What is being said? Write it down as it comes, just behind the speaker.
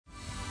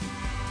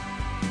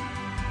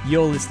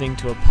You're listening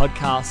to a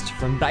podcast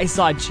from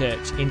Bayside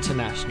Church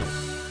International.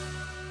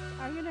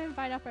 I'm going to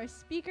invite up our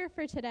speaker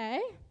for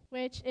today,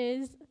 which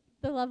is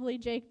the lovely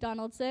Jake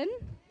Donaldson.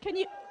 Can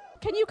you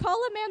call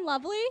a man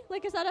lovely?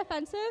 Like, is that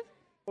offensive?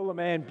 Call a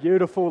man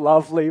beautiful,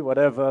 lovely,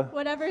 whatever.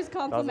 Whatever's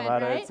compliment, Doesn't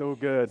matter, right? it's all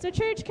good. So,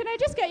 church, can I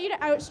just get you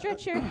to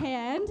outstretch your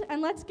hand, and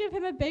let's give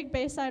him a big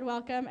Bayside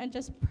welcome and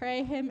just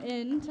pray him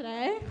in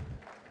today.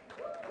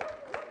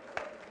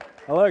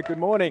 Hello, good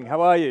morning.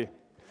 How are you?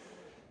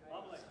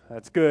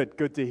 That's good.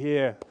 Good to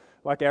hear.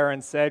 Like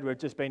Aaron said, we've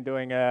just been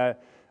doing a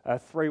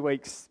 3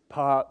 weeks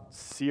part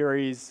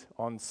series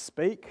on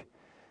Speak.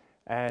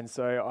 And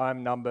so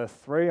I'm number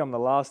 3. I'm the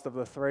last of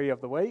the 3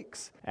 of the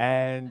weeks.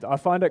 And I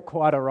find it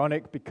quite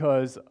ironic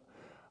because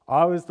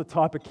I was the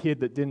type of kid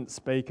that didn't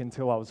speak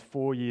until I was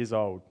 4 years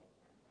old.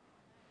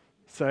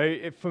 So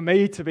for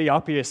me to be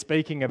up here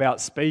speaking about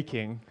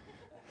speaking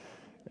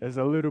is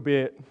a little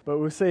bit, but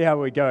we'll see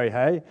how we go,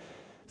 hey?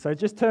 So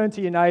just turn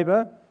to your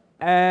neighbour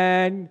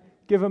and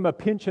give them a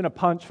pinch and a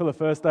punch for the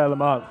first day of the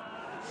month.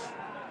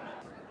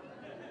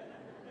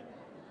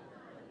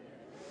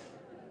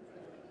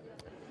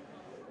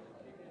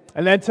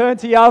 And then turn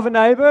to your other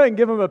neighbour and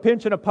give them a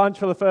pinch and a punch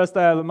for the first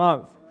day of the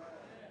month.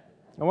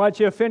 And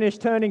once you're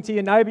finished turning to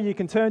your neighbour, you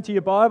can turn to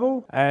your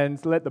Bible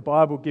and let the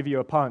Bible give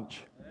you a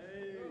punch.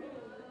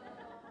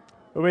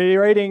 We'll be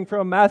reading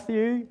from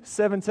Matthew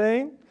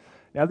 17.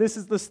 Now this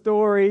is the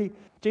story.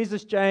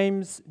 Jesus,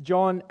 James,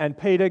 John and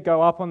Peter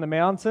go up on the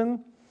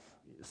mountain.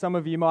 Some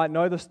of you might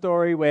know the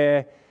story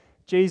where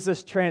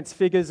Jesus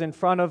transfigures in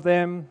front of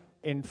them,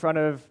 in front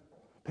of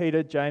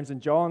Peter, James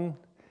and John.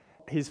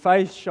 His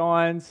face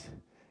shines,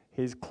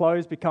 his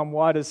clothes become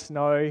white as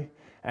snow,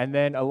 and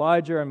then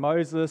Elijah and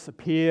Moses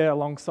appear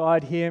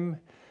alongside him,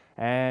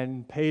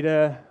 and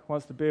Peter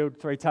wants to build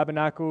 3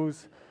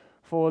 tabernacles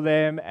for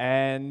them,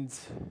 and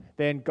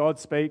then God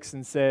speaks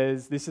and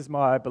says, "This is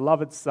my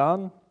beloved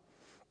Son."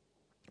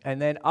 And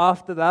then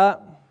after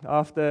that,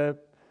 after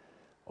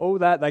all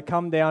that, they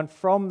come down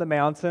from the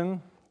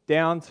mountain,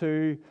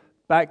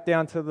 back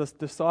down to the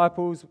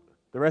disciples,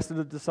 the rest of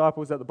the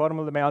disciples at the bottom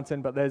of the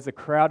mountain, but there's a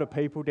crowd of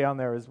people down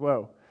there as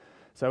well.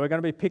 So we're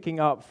going to be picking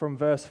up from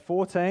verse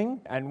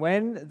 14. And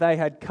when they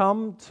had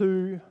come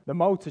to the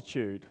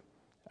multitude,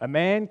 a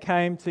man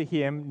came to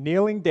him,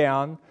 kneeling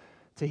down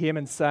to him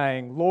and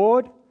saying,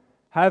 "Lord,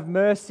 have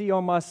mercy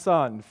on my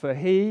son, for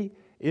he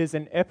is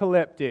an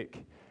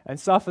epileptic and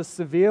suffers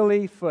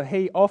severely, for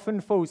he often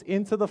falls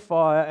into the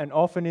fire and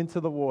often into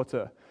the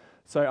water.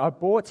 So I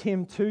brought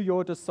him to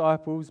your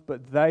disciples,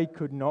 but they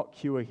could not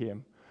cure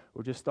him."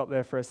 We'll just stop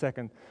there for a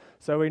second.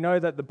 So we know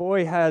that the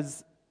boy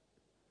has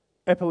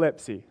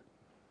epilepsy.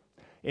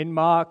 In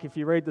Mark, if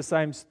you read the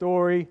same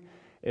story,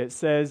 it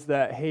says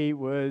that he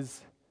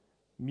was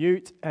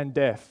mute and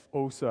deaf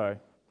also.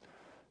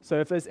 So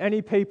if there's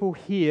any people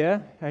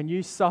here and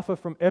you suffer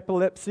from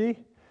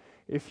epilepsy,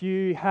 if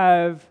you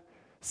have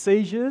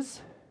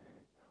seizures,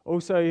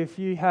 also if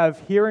you have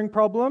hearing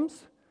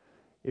problems,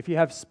 if you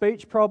have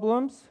speech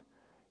problems,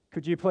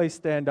 could you please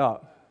stand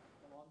up?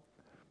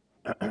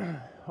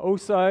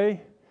 Also,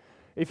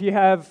 if you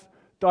have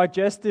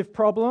digestive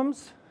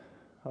problems,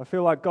 I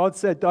feel like God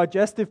said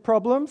digestive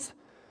problems,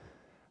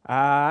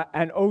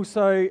 and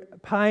also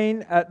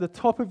pain at the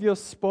top of your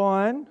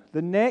spine,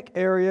 the neck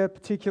area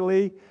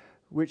particularly,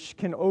 which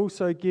can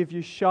also give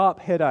you sharp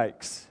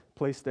headaches,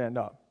 please stand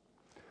up.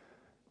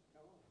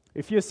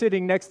 If you're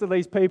sitting next to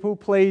these people,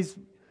 please,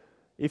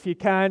 if you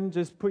can,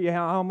 just put your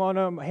hand on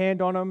them,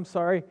 and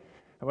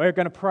we're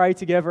going to pray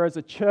together as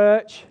a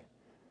church.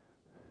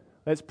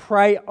 Let's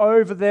pray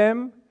over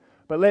them,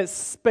 but let's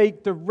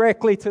speak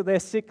directly to their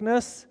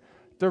sickness,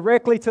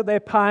 directly to their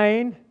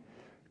pain,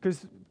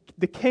 because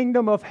the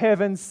kingdom of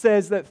heaven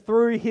says that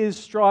through his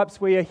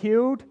stripes we are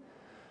healed.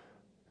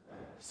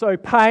 So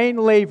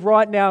pain, leave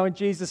right now in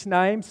Jesus'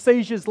 name.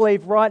 Seizures,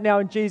 leave right now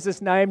in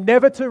Jesus' name.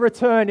 Never to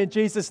return in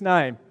Jesus'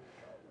 name.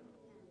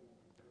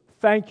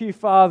 Thank you,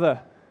 Father.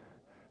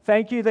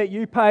 Thank you that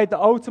you paid the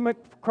ultimate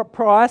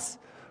price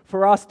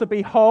for us to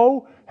be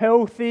whole,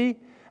 healthy,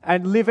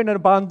 and live in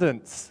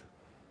abundance.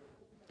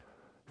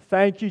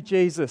 Thank you,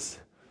 Jesus.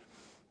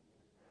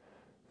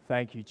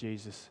 Thank you,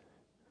 Jesus.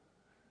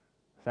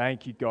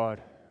 Thank you,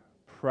 God.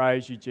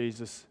 Praise you,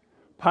 Jesus.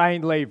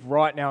 Pain, leave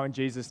right now in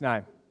Jesus'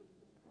 name.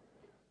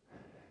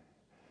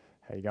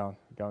 How you going?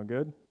 Going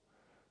good?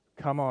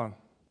 Come on.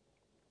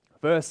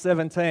 Verse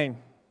 17.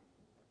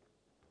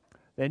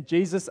 Then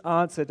Jesus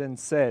answered and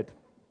said,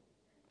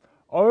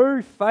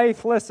 "O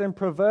faithless and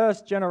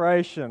perverse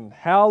generation,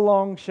 how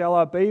long shall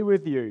I be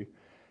with you?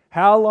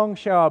 How long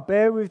shall I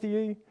bear with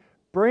you?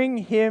 Bring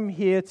him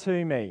here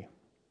to me."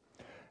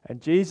 And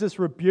Jesus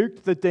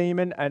rebuked the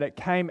demon, and it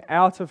came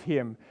out of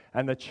him,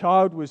 and the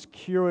child was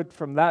cured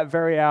from that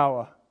very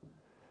hour.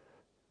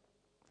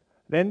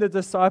 Then the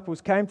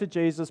disciples came to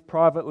Jesus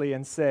privately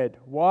and said,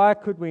 "Why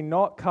could we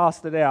not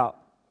cast it out?"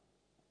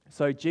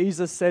 So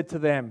Jesus said to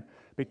them,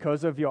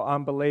 "Because of your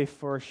unbelief,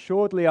 for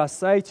assuredly I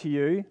say to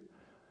you,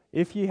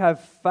 if you have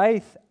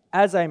faith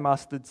as a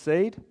mustard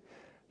seed,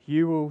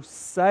 you will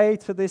say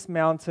to this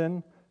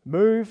mountain,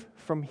 Move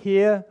from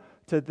here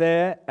to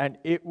there, and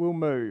it will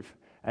move,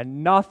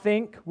 and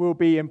nothing will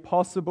be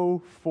impossible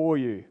for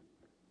you.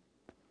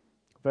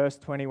 Verse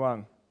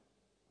 21.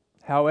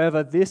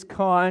 However, this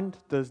kind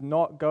does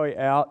not go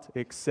out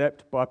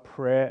except by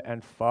prayer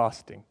and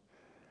fasting.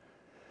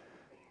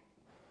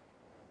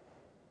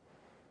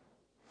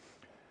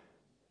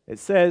 It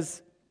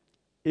says,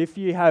 if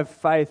you have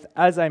faith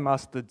as a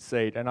mustard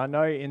seed, and I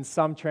know in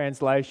some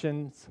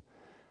translations,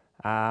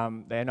 the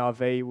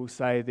NIV will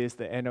say this,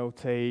 the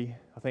NLT,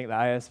 I think the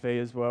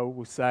ASV as well,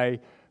 will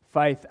say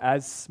faith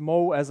as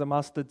small as a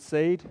mustard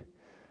seed.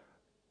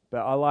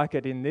 But I like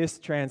it in this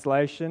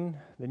translation,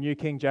 the New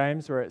King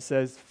James, where it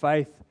says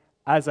faith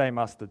as a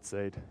mustard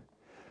seed.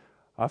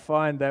 I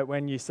find that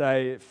when you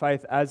say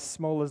faith as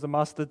small as a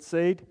mustard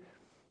seed,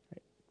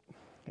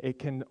 it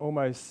can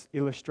almost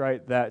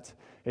illustrate that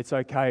it's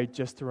okay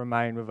just to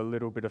remain with a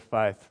little bit of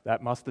faith.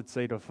 That mustard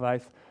seed of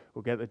faith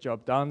will get the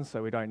job done,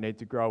 so we don't need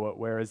to grow it.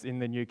 Whereas in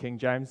the New King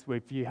James,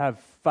 if you have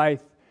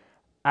faith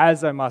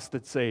as a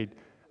mustard seed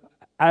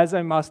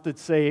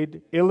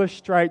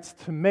illustrates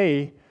to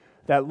me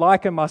that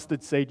like a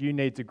mustard seed, you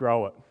need to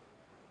grow it.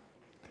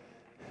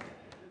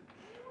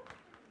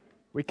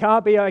 We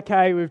can't be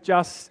okay with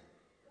just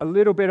a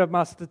little bit of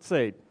mustard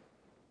seed.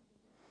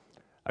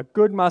 A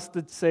good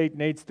mustard seed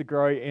needs to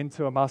grow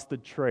into a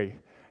mustard tree.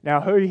 Now,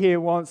 who here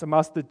wants a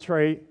mustard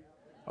tree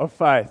of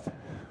faith?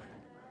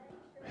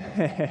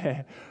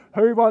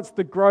 Who wants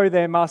to grow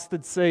their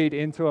mustard seed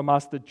into a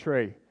mustard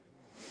tree?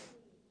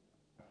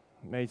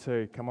 Me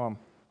too, come on.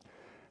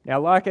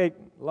 Now, like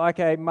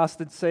a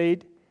mustard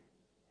seed,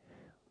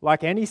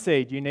 like any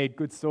seed, you need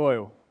good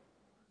soil.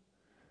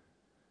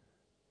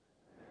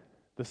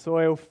 The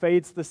soil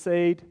feeds the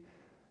seed.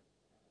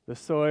 The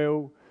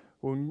soil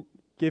will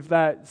give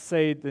that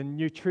seed the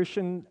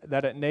nutrition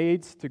that it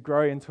needs to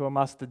grow into a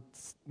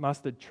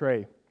mustard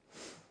tree.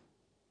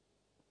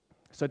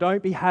 So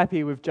don't be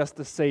happy with just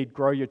a seed,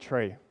 grow your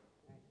tree.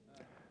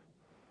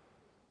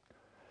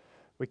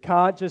 We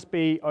can't just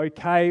be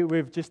okay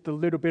with just a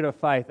little bit of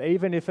faith.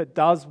 Even if it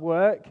does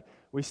work,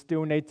 we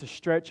still need to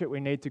stretch it, we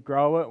need to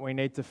grow it, we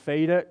need to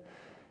feed it.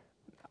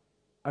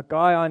 A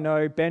guy I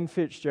know, Ben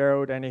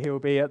Fitzgerald, and he'll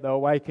be at the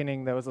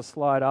Awakening. There was a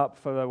slide up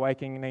for the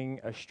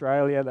Awakening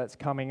Australia that's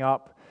coming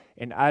up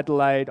in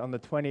Adelaide on the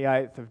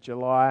 28th of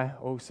July.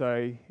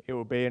 Also, it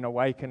will be an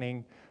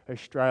Awakening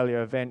Australia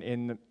event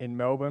in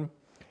Melbourne.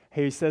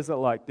 He says it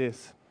like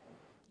this: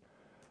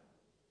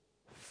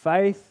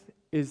 faith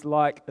is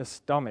like a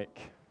stomach.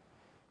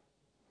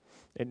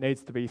 It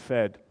needs to be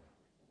fed.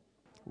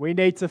 We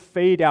need to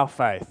feed our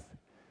faith.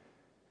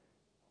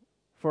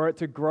 For it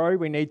to grow,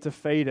 we need to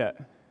feed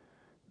it.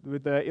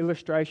 With the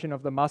illustration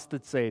of the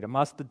mustard seed, a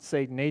mustard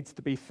seed needs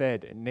to be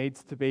fed. It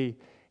needs to be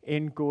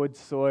in good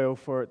soil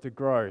for it to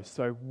grow.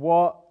 So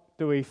what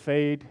do we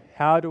feed?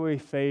 How do we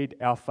feed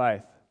our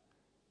faith?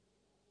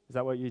 Is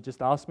that what you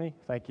just asked me?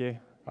 Thank you.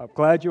 I'm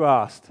glad you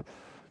asked.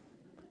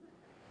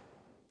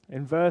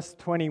 In verse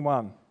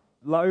 21,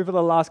 over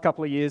the last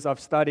couple of years, I've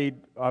studied,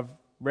 I've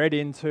read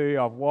into,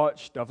 I've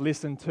watched, I've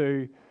listened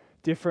to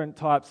different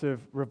types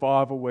of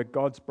revival where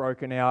God's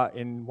broken out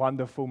in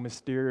wonderful,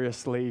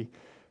 mysteriously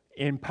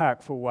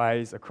impactful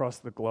ways across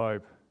the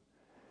globe.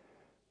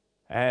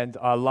 And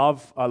I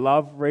love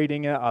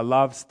reading it, I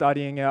love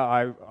studying it,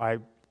 I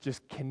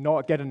just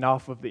cannot get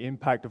enough of the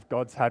impact of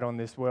God's had on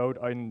this world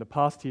in the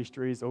past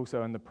histories,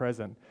 also in the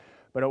present.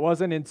 But it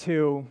wasn't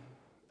until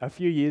a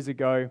few years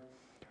ago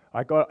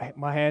I got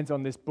my hands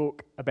on this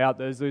book about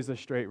the Azusa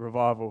Street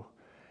revival.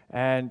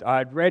 And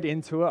I'd read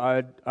into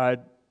it,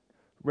 I'd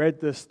read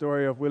the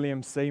story of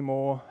William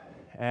Seymour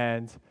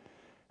and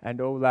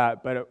all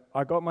that, but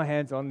I got my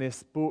hands on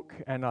this book,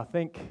 and I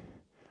think,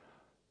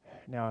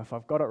 now if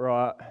I've got it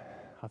right,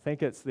 I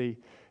think it's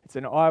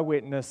an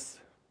eyewitness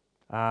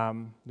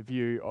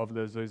view of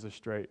the Azusa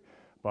Street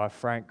by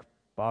Frank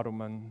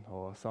Bartleman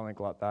or something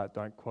like that.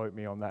 Don't quote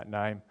me on that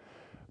name.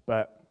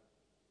 But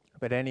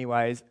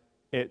anyways,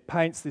 it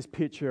paints this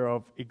picture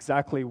of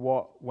exactly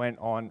what went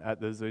on at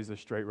the Azusa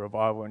Street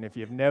revival. And if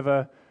you've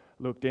never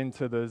looked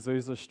into the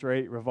Azusa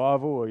Street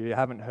revival or you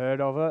haven't heard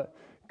of it,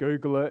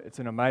 Google it. It's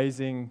an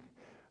amazing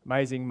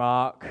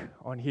mark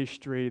on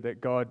history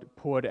that God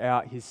poured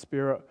out His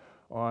Spirit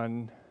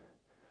on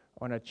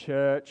a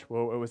church.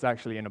 Well, it was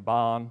actually in a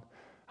barn,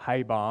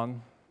 hay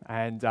barn,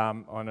 and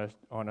on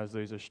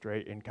Azusa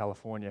Street in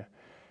California.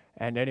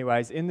 And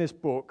anyways, in this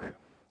book,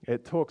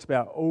 it talks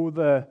about all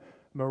the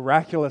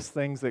miraculous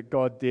things that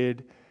God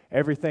did,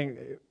 everything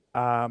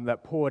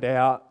that poured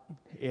out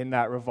in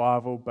that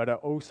revival, but it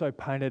also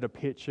painted a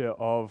picture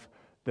of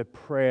the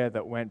prayer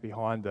that went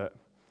behind it.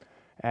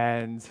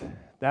 And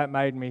that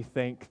made me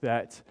think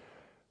that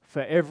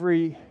for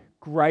every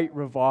great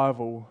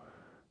revival,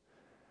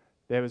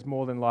 there was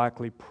more than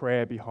likely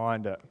prayer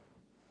behind it.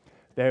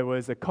 There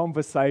was a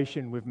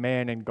conversation with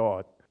man and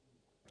God.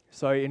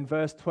 So in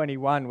verse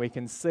 21, we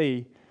can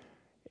see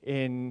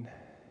in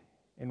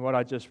what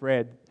I just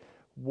read,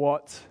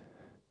 what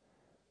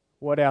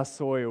our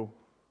soil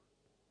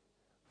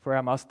for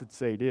our mustard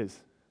seed is.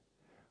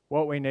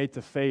 what we need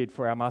to feed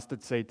for our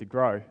mustard seed to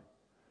grow.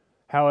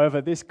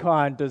 However, this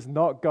kind does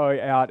not go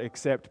out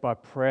except by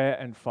prayer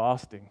and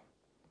fasting.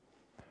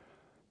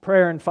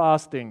 Prayer and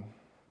fasting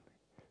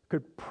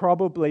could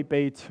probably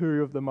be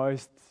two of the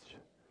most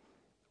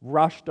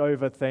rushed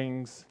over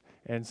things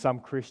in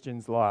some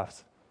Christians'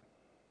 lives.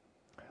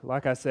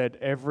 Like I said,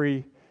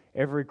 every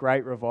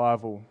great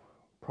revival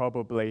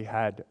probably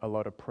had a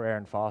lot of prayer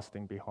and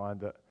fasting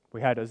behind it.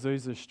 We had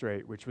Azusa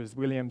Street, which was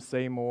William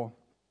Seymour,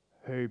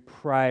 who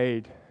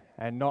prayed,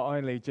 and not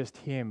only just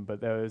him,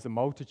 but there was a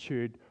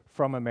multitude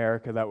from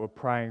America that were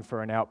praying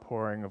for an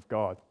outpouring of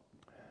God.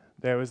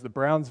 There was the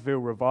Brownsville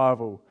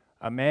revival.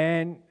 A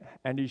man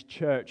and his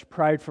church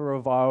prayed for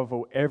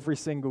revival every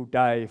single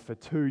day for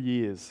 2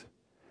 years.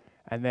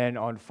 And then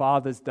on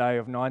Father's Day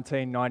of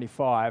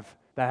 1995,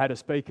 they had a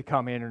speaker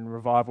come in and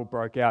revival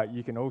broke out.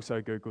 You can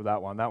also Google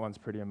that one. That one's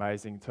pretty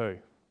amazing too.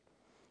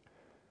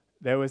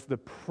 There was the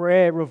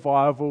prayer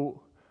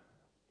revival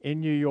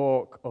in New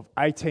York of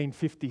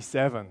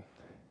 1857.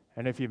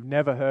 And if you've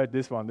never heard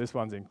this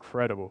one's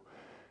incredible.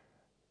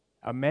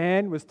 A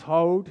man was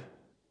told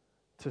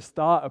to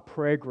start a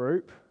prayer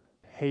group.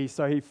 He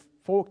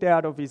forked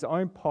out of his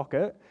own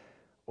pocket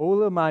all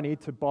the money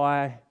to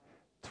buy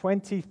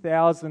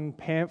 20,000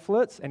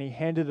 pamphlets, and he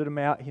handed them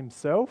out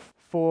himself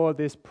for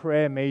this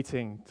prayer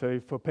meeting,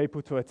 for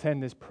people to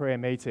attend this prayer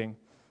meeting.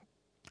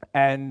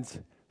 And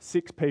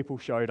 6 people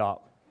showed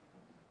up.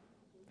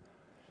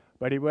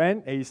 But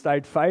he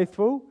stayed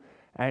faithful,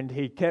 and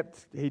he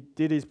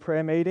did his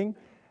prayer meeting.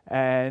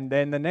 And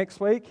then the next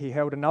week, he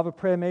held another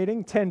prayer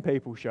meeting, 10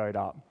 people showed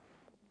up.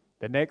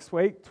 The next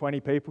week, 20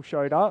 people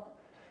showed up,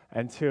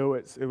 until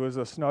it was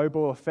a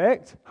snowball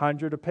effect.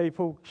 100 of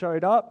people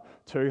showed up,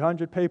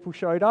 200 people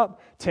showed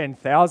up,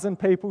 10,000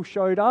 people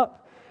showed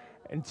up,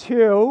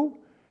 until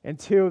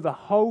the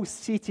whole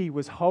city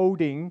was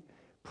holding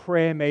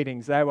prayer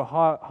meetings. They were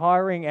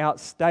hiring out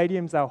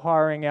stadiums, they were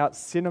hiring out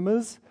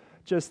cinemas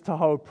just to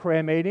hold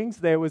prayer meetings.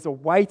 There was a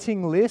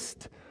waiting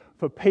list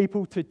for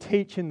people to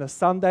teach in the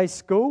Sunday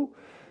school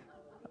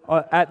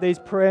at these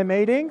prayer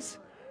meetings.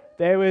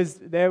 There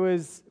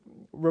was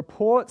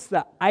reports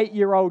that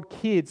 8-year-old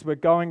kids were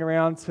going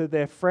around to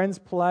their friend's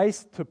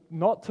place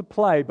not to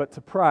play but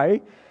to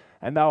pray,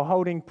 and they were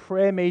holding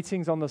prayer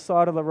meetings on the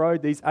side of the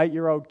road, these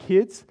 8-year-old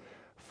kids,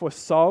 for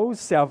souls,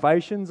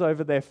 salvations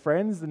over their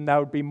friends, and they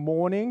would be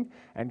mourning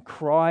and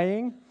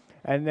crying.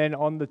 And then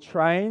on the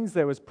trains,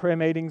 there was prayer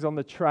meetings on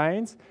the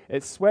trains.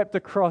 It swept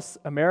across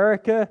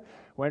America,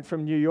 went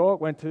from New York,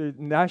 went to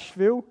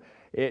Nashville.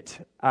 There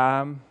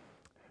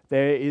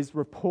is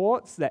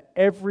reports that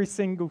every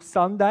single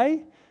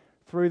Sunday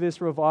through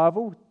this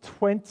revival,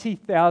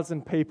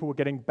 20,000 people were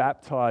getting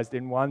baptized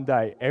in one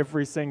day,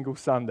 every single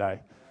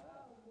Sunday.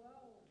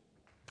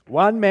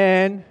 One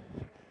man,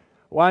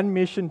 one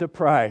mission to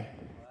pray.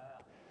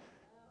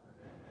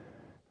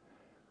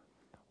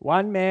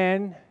 One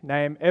man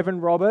named Evan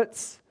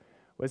Roberts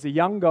was a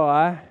young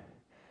guy.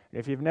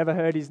 If you've never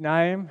heard his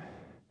name,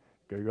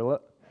 Google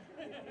it.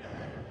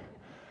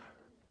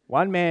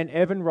 One man,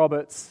 Evan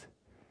Roberts,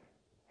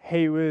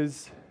 he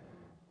was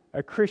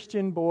a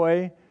Christian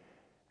boy,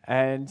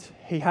 and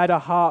he had a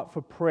heart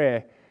for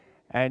prayer.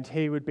 And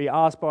he would be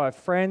asked by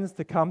friends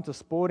to come to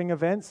sporting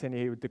events, and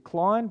he would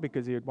decline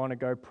because he would want to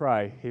go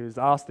pray. He was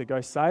asked to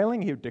go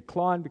sailing, he would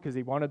decline because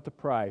he wanted to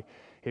pray.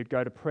 He would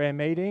go to prayer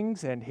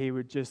meetings, and he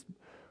would just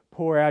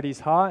pour out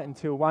his heart,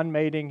 until one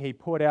meeting he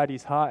poured out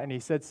his heart and he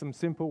said some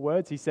simple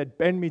words. He said,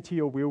 "Bend me to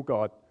your will,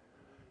 God."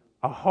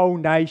 A whole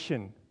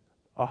nation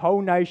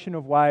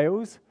of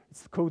Wales,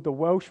 it's called the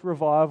Welsh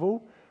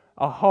Revival,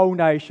 a whole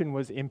nation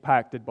was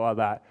impacted by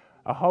that.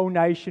 A whole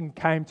nation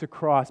came to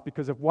Christ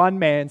because of one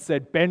man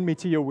said, "Bend me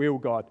to your will,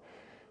 God."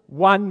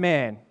 One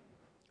man.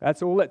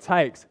 That's all it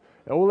takes.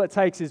 All it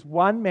takes is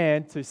one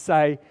man to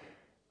say,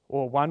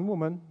 or one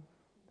woman,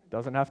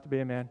 doesn't have to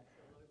be a man.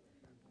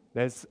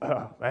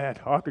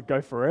 I could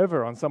go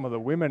forever on some of the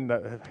women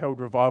that have held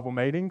revival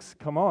meetings.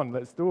 Come on,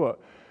 let's do it.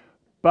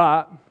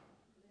 But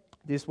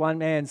this one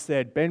man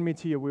said, "Bend me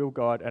to your will,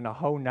 God," and a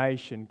whole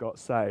nation got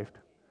saved.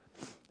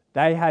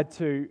 There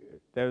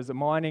was a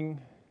mining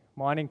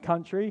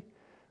country,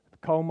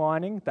 coal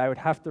mining. They would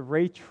have to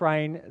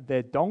retrain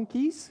their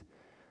donkeys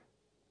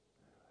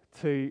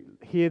to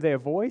hear their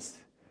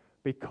voice,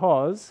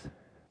 because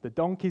the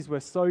donkeys were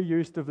so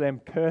used to them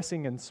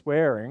cursing and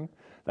swearing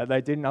that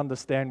they didn't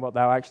understand what they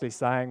were actually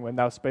saying when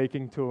they were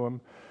speaking to them.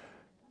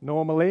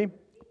 Normally,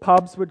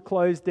 pubs would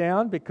close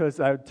down because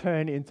they would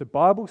turn into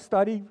Bible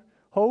study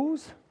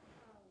halls.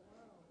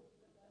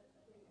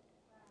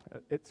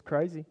 It's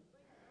crazy.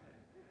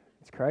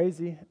 It's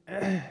crazy.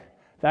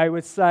 They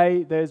would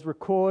say there's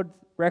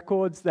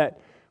records that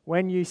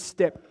when you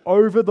step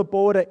over the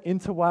border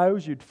into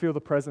Wales, you'd feel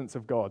the presence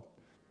of God.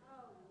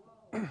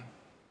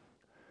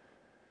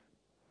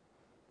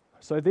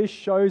 So this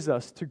shows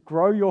us, to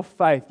grow your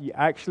faith, you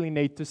actually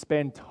need to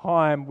spend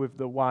time with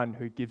the one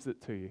who gives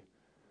it to you.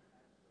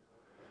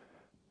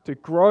 To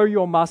grow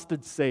your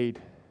mustard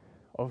seed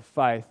of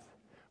faith,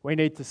 we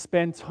need to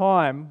spend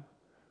time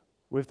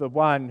with the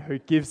one who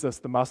gives us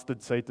the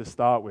mustard seed to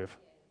start with.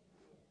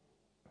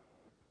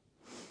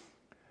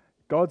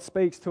 God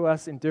speaks to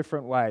us in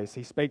different ways.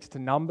 He speaks to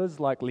Numbers,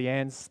 like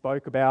Leanne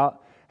spoke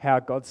about how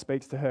God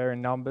speaks to her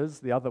in Numbers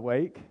the other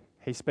week.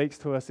 He speaks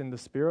to us in the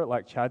Spirit,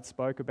 like Chad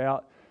spoke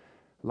about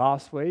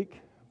last week,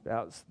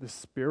 about the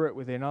Spirit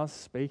within us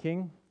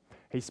speaking.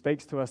 He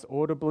speaks to us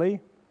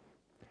audibly.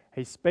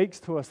 He speaks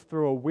to us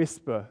through a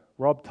whisper.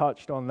 Rob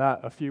touched on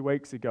that a few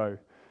weeks ago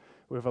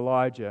with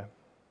Elijah.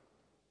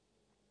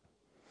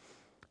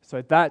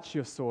 So that's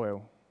your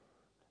soil.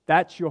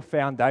 That's your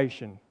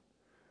foundation.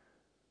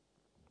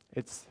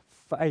 It's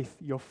faith.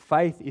 Your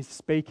faith is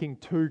speaking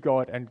to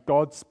God and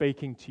God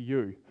speaking to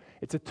you.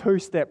 It's a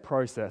two-step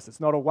process. It's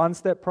not a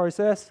one-step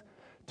process,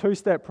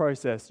 two-step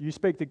process. You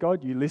speak to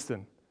God, you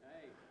listen.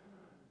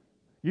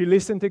 You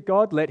listen to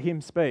God, let Him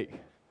speak.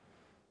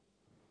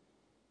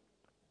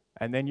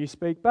 And then you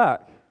speak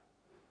back.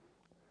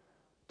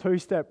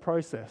 Two-step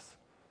process.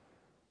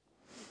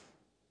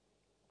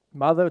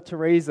 Mother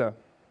Teresa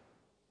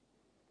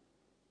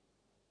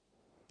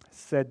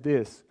said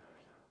this: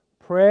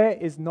 prayer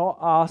is not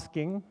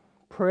asking,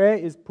 prayer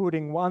is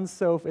putting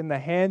oneself in the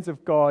hands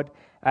of God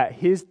at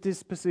His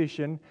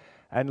disposition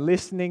and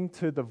listening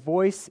to the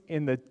voice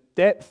in the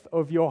depth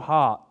of your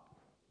heart.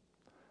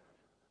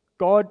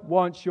 God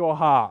wants your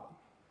heart.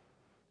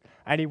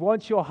 And He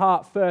wants your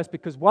heart first,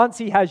 because once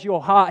He has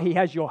your heart, He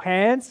has your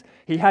hands,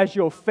 He has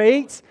your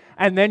feet,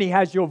 and then He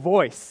has your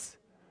voice.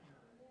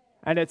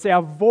 And it's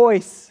our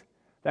voice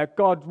that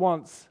God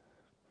wants.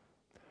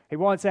 He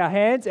wants our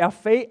hands, our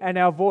feet, and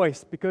our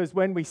voice, because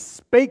when we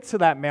speak to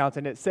that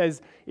mountain, it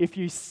says, if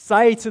you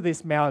say to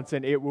this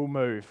mountain, it will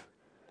move.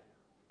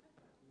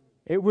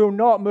 It will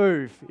not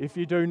move if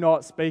you do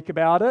not speak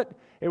about it.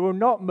 It will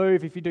not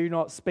move if you do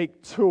not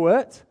speak to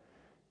it.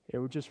 It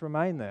will just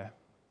remain there.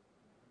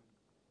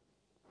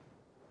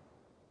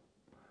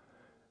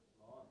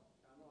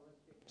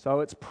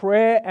 So it's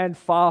prayer and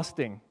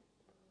fasting.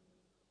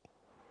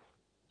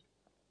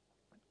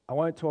 I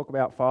won't talk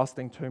about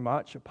fasting too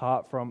much,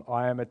 apart from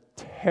I am a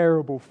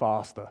terrible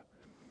faster.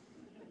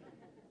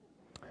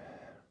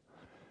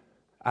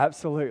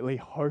 Absolutely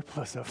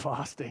hopeless at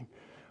fasting.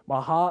 My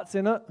heart's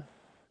in it.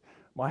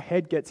 My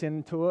head gets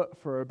into it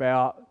for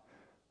about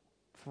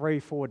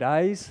 3-4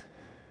 days.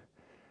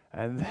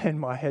 And then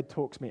my head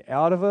talks me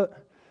out of it.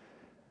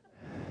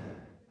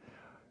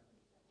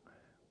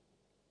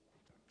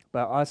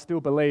 But I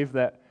still believe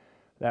that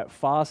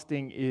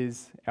fasting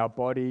is our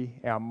body,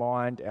 our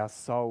mind, our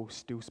soul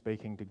still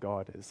speaking to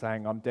God. It's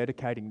saying, I'm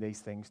dedicating these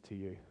things to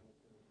you.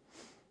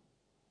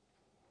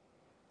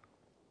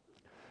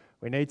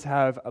 We need to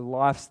have a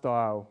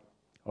lifestyle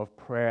of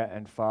prayer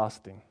and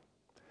fasting.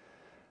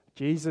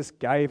 Jesus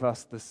gave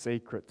us the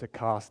secret to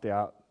cast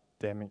out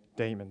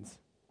demons.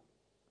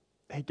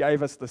 He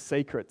gave us the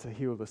secret to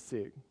heal the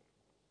sick.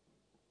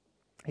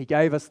 He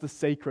gave us the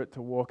secret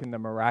to walk in the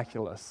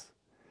miraculous.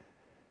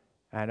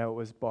 And it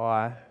was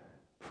by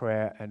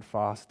prayer and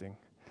fasting.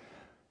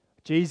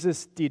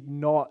 Jesus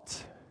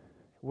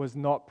was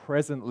not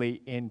presently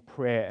in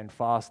prayer and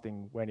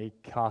fasting when He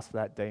cast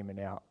that demon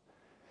out.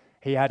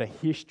 He had a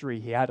history,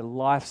 He had a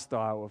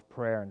lifestyle of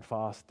prayer and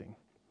fasting.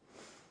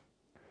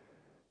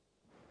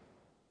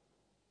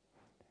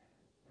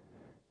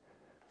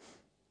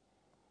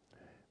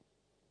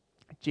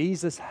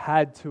 Jesus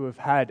had to have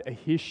had a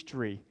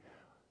history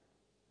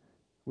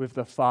with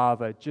the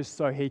Father just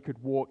so He could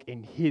walk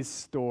in His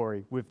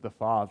story with the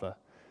Father.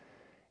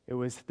 It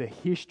was the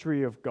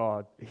history of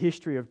God, the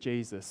history of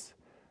Jesus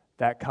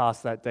that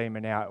cast that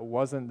demon out. It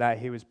wasn't that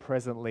He was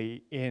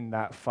presently in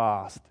that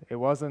fast.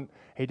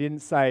 He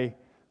didn't say,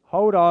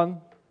 hold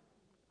on,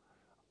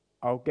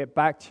 I'll get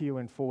back to you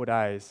in 4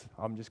 days.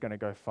 I'm just going to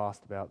go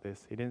fast about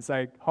this. He didn't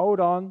say, hold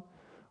on,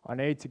 I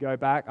need to go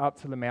back up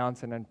to the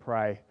mountain and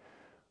pray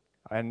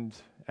and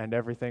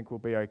everything will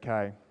be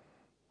okay.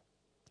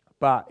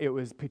 But it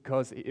was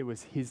because it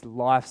was His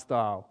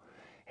lifestyle.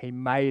 He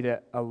made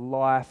it a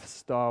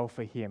lifestyle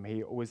for Him.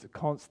 He was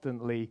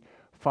constantly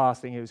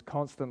fasting. He was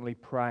constantly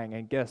praying.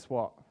 And guess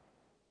what?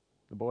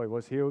 The boy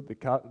was healed.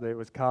 It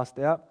was cast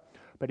out.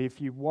 But if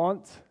you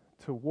want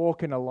to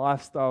walk in a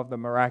lifestyle of the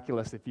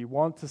miraculous, if you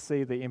want to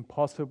see the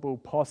impossible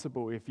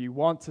possible, if you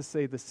want to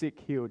see the sick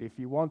healed, if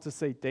you want to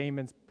see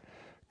demons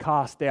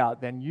cast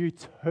out, then you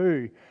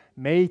too,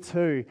 me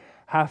too,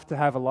 have to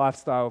have a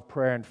lifestyle of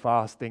prayer and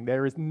fasting.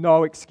 There is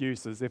no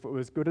excuses. If it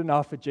was good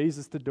enough for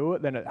Jesus to do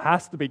it, then it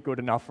has to be good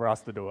enough for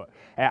us to do it.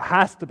 It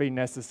has to be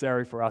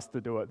necessary for us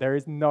to do it. There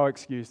is no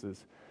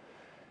excuses.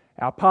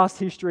 Our past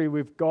history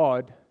with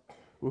God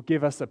will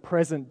give us a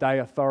present day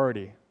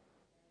authority.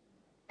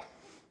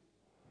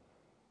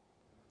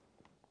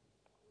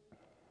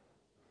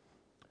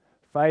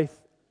 Faith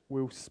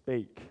will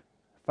speak.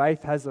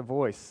 Faith has a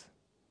voice.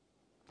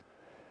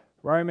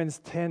 Romans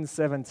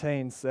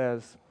 10:17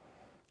 says,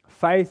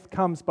 faith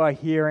comes by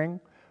hearing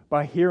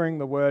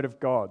the word of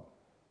God.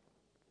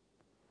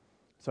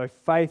 So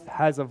faith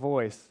has a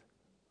voice.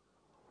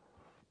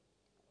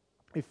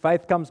 If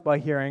faith comes by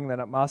hearing,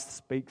 then it must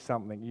speak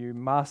something. You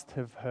must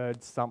have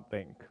heard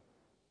something.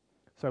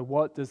 So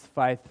what does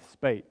faith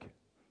speak?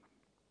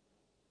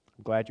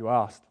 I'm glad you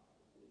asked.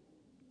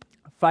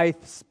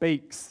 Faith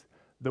speaks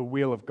the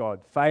will of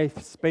God.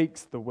 Faith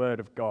speaks the word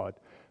of God.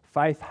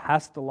 Faith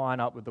has to line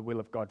up with the will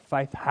of God.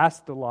 Faith has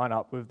to line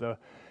up with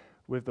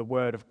the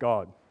word of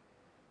God.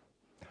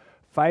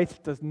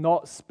 Faith does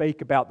not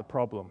speak about the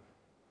problem.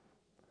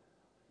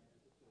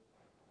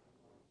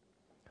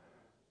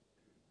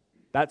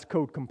 That's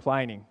called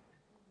complaining.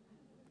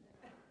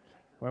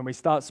 When we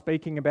start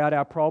speaking about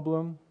our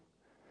problem,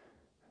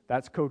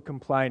 that's called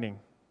complaining.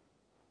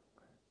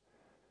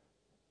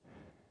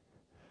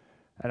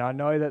 And I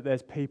know that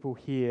there's people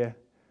here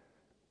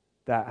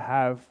that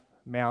have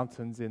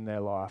mountains in their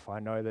life. I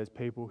know there's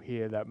people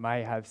here that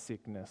may have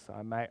sickness.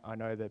 I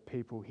know that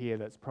people here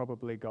that's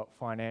probably got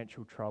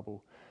financial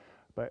trouble.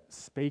 But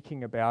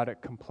speaking about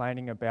it,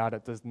 complaining about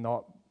it does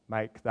not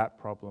make that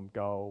problem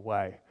go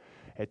away.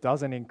 It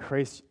doesn't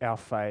increase our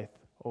faith.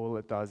 All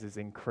it does is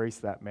increase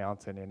that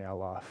mountain in our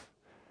life.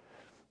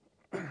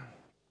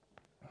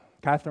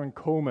 Catherine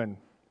Kuhlman,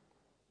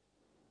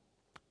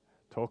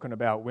 talking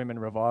about women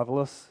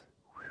revivalists.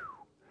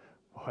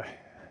 Boy,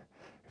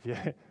 if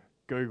you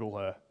Google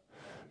her.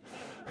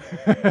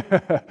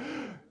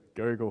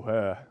 Google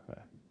her.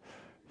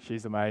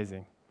 She's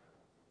amazing.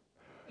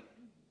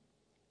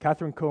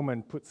 Catherine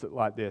Kuhlman puts it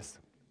like this: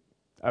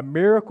 a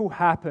miracle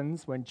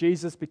happens when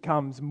Jesus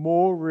becomes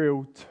more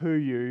real to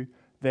you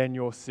than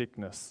your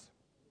sickness.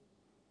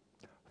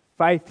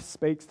 Faith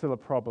speaks to the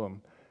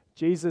problem.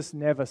 Jesus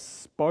never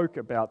spoke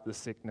about the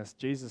sickness.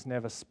 Jesus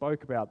never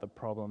spoke about the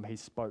problem. He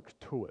spoke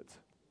to it.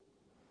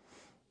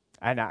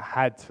 And it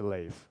had to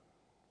leave.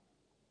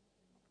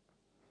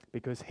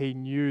 Because he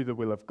knew the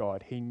will of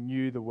God. He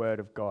knew the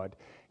word of God.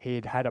 He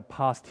had had a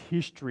past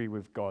history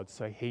with God,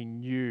 so he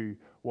knew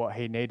what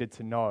he needed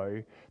to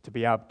know to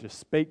be able to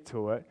speak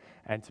to it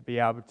and to be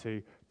able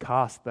to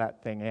cast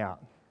that thing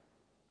out.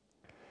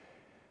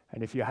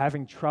 And if you're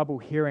having trouble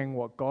hearing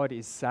what God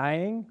is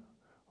saying,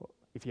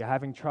 if you're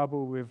having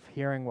trouble with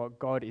hearing what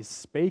God is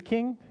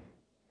speaking,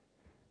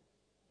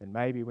 then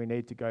maybe we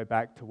need to go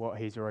back to what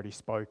he's already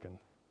spoken.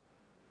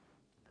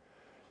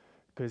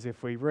 Because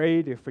if we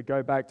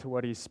go back to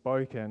what he's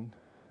spoken,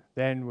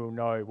 then we'll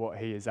know what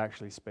he is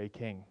actually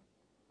speaking.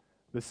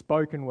 The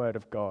spoken word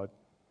of God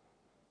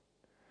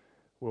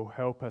will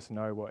help us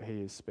know what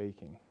he is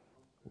speaking.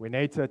 We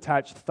need to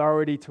attach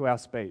authority to our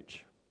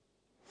speech.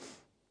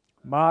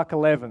 Mark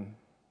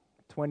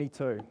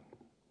 11:22.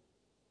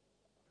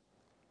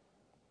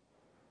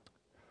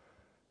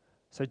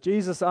 So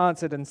Jesus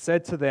answered and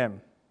said to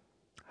them,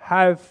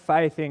 "Have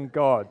faith in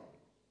God."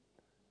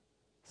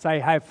 Say,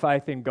 have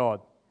faith in God.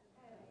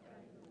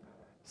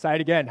 Say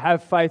it again,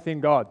 have faith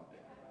in God.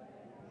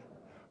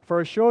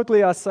 For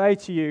assuredly I say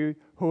to you,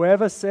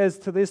 whoever says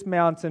to this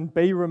mountain,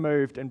 "Be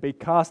removed and be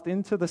cast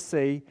into the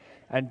sea,"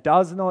 and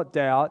does not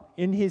doubt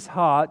in his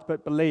heart,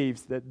 but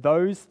believes that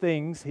those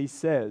things he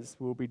says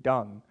will be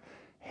done,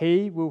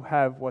 he will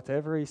have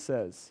whatever he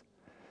says.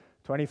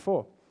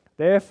 24.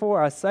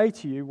 Therefore I say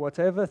to you,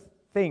 whatever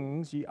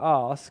things you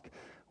ask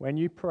when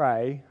you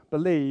pray,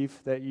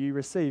 believe that you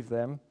receive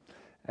them,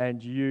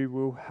 and you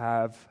will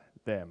have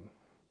them.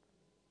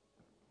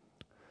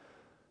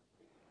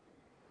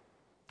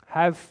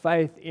 Have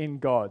faith in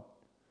God.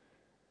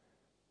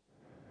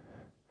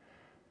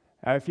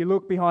 Now, if you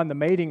look behind the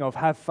meaning of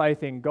have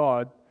faith in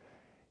God,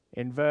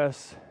 in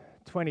verse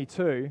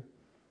 22,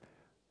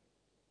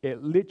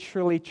 it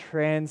literally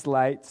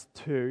translates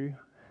to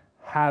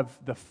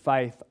have the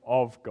faith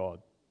of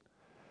God.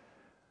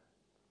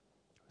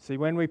 See,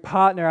 when we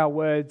partner our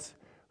words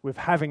with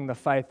having the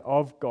faith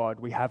of God,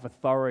 we have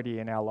authority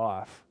in our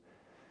life.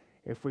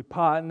 If we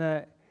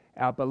partner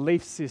our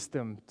belief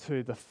system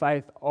to the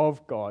faith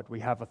of God,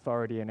 we have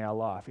authority in our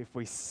life. If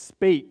we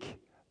speak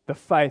the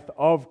faith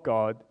of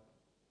God,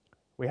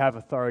 we have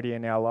authority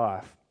in our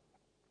life.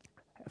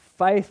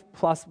 Faith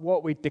plus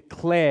what we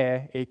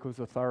declare equals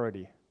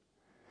authority.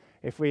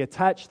 If we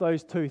attach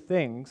those two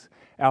things,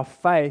 our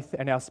faith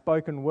and our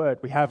spoken word,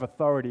 we have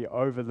authority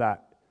over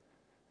that.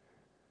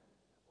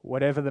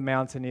 Whatever the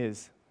mountain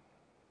is.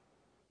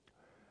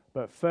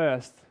 But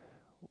first,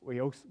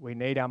 we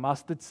need our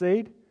mustard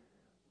seed,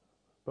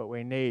 but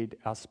we need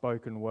our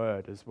spoken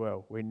word as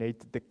well. We need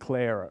to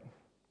declare it.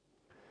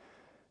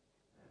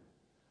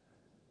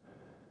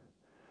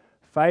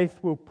 Faith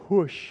will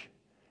push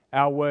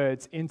our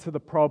words into the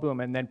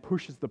problem and then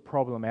pushes the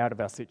problem out of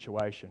our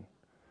situation.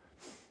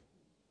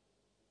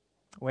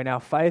 When our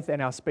faith and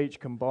our speech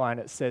combine,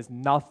 it says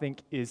nothing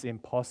is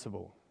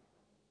impossible.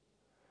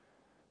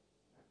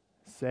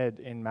 Said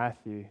in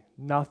Matthew,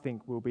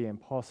 nothing will be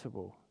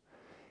impossible.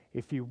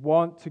 If you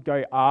want to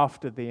go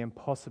after the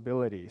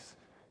impossibilities,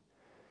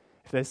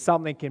 if there's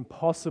something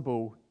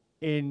impossible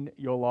in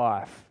your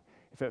life,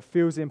 if it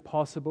feels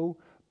impossible,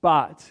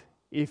 but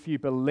if you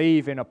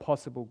believe in a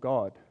possible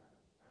God,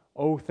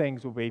 all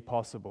things will be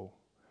possible.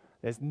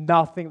 There's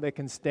nothing that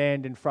can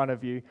stand in front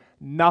of you,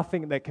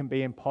 nothing that can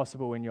be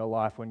impossible in your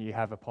life when you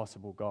have a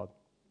possible God.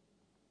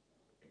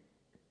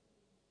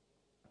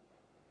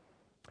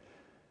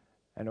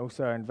 And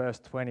also in verse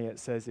 20 it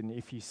says, and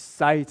if you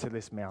say to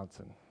this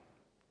mountain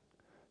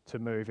to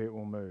move, it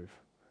will move.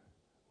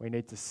 We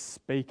need to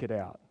speak it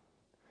out.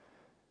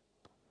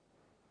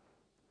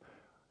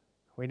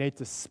 We need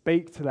to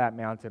speak to that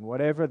mountain,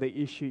 whatever the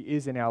issue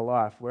is in our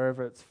life,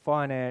 wherever it's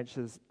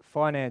finances,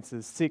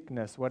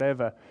 sickness,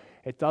 whatever.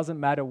 It doesn't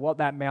matter what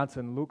that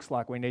mountain looks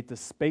like. We need to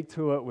speak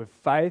to it with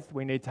faith.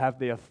 We need to have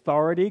the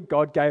authority.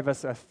 God gave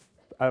us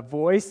a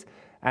voice,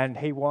 and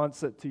He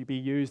wants it to be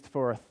used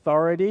for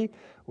authority.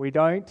 We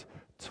don't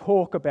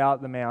talk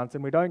about the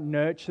mountain. We don't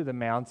nurture the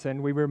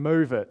mountain. We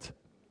remove it.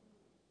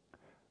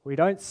 We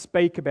don't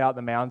speak about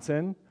the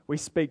mountain. We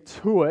speak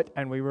to it,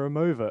 and we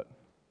remove it.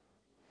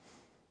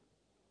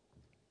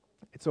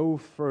 It's all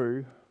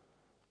through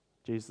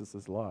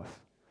Jesus' life.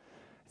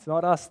 It's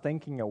not us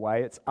thinking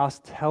away, it's us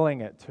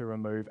telling it to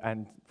remove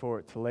and for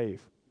it to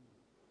leave.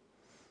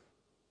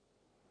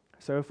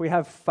 So if we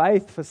have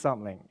faith for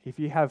something, if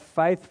you have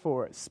faith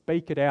for it,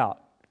 speak it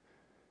out.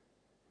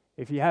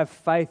 If you have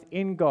faith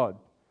in God,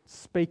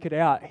 speak it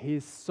out. He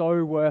is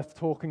so worth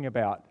talking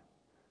about.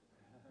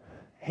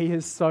 He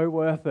is so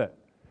worth it.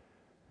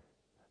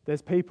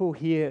 There's people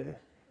here.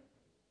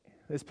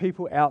 There's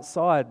people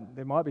outside,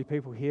 there might be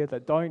people here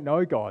that don't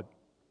know God.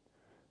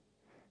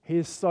 He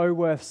is so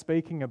worth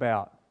speaking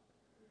about.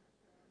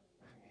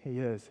 He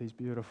is, He's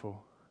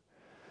beautiful.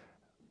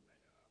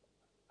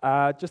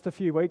 Just a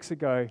few weeks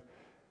ago,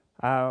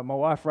 my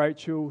wife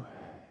Rachel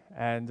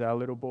and our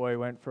little boy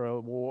went for a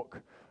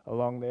walk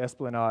along the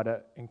esplanade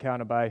at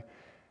Encounter Bay,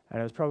 and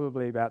it was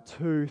probably about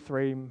three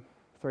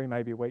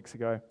maybe weeks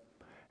ago,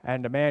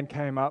 and a man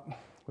came up,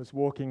 was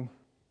walking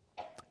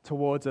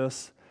towards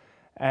us,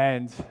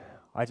 and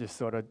I just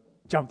sort of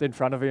jumped in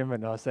front of him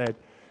and I said,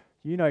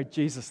 you know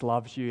Jesus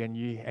loves you and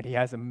He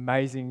has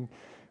amazing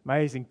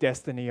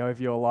destiny over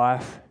your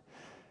life.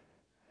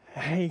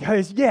 And he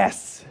goes,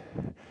 yes,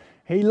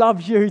 He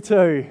loves you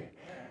too.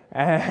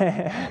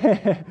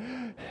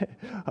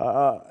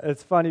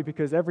 It's funny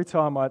because every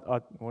time well,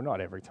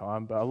 not every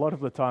time, but a lot of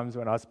the times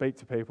when I speak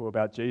to people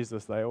about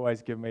Jesus, they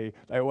always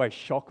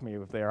shock me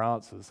with their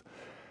answers.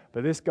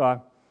 But this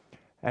guy,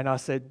 and I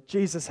said,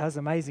 Jesus has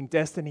amazing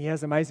destiny. He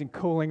has amazing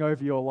calling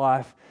over your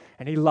life.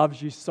 And He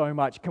loves you so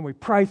much. Can we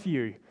pray for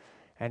you?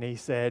 And he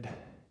said,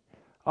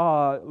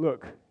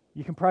 look,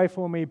 you can pray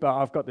for me, but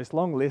I've got this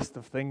long list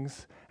of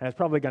things. And it's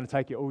probably going to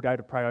take you all day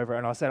to pray over it.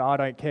 And I said, I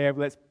don't care.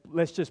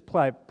 Let's just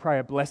pray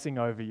a blessing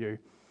over you.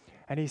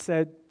 And he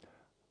said,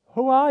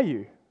 who are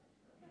you?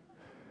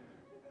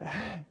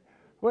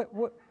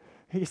 What?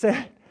 He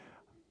said,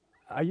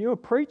 are you a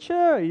preacher?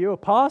 Are you a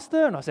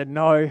pastor? And I said,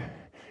 no.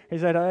 He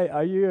said, hey,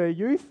 are you a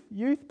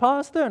youth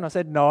pastor? And I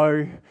said, no.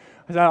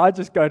 I said, I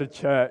just go to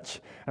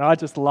church and I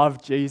just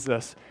love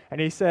Jesus.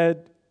 And he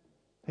said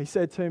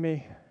to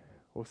me,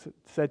 or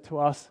said to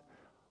us,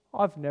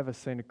 I've never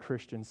seen a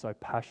Christian so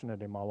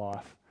passionate in my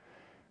life.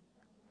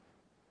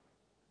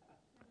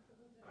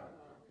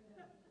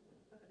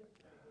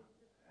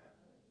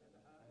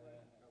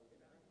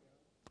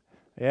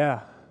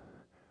 Yeah,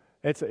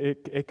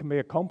 it can be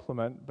a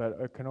compliment, but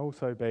it can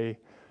also be,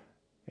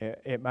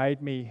 it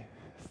made me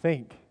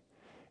think,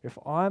 if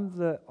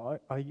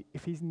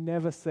he's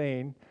never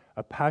seen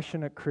a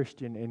passionate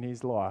Christian in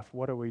his life,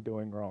 what are we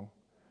doing wrong?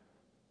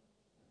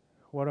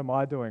 What am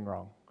I doing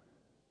wrong?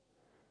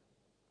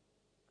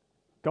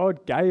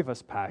 God gave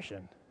us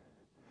passion.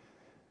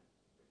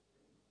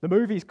 The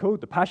movie's called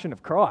The Passion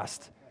of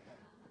Christ.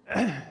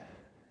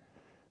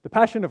 The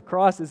Passion of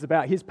Christ is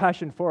about His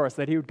passion for us,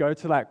 that He would go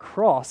to that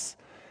cross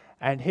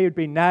and He would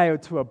be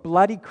nailed to a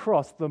bloody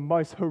cross, the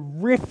most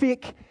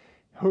horrific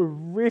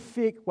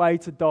way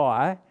to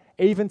die,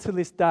 even to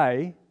this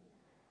day.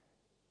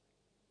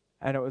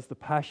 And it was the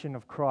passion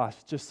of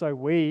Christ, just so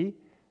we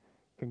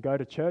can go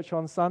to church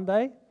on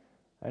Sunday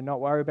and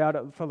not worry about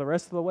it for the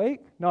rest of the week.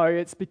 No,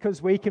 it's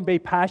because we can be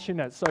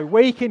passionate, so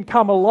we can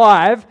come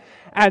alive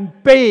and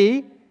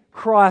be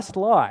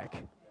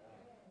Christ-like.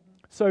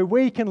 So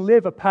we can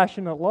live a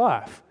passionate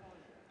life.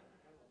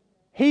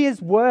 He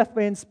is worth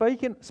being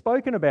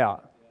spoken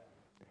about.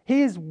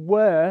 He is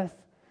worth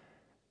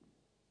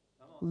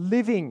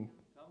living.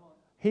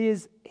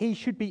 He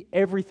should be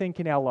everything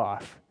in our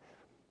life.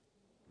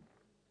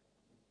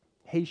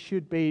 He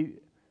should be,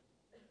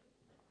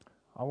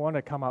 I want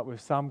to come up with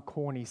some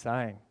corny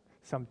saying,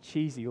 some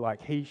cheesy,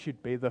 like He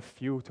should be the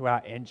fuel to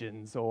our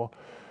engines, or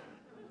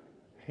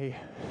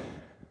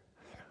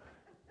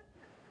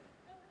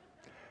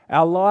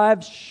Our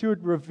lives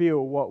should reveal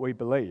what we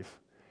believe.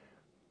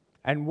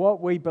 And what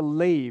we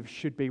believe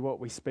should be what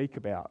we speak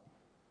about.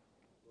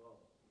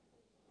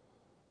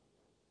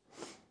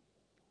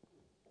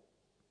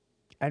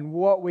 And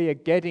what we are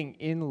getting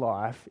in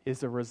life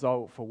is a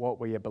result for what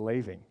we are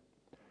believing.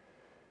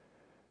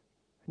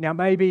 Now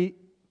maybe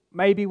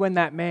when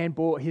that man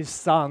brought his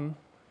son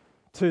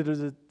to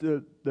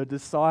the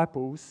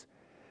disciples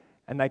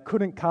and they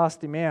couldn't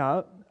cast him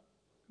out,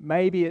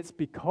 maybe it's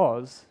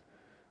because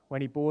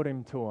when he brought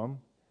him to them,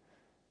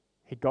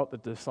 he got the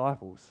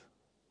disciples.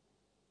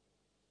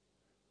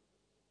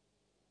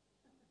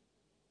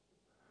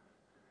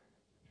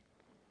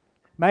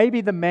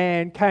 Maybe the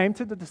man came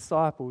to the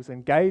disciples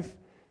and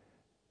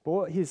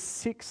brought his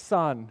sick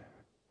son.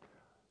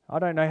 I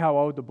don't know how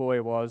old the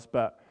boy was,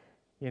 but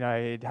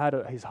he'd had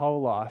it his whole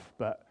life.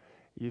 But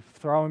you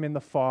throw him in the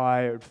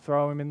fire,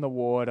 throw him in the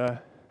water.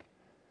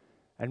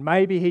 And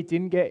maybe he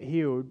didn't get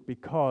healed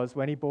because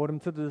when he brought him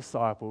to the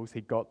disciples,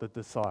 he got the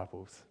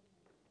disciples.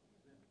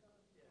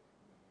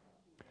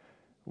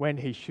 When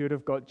he should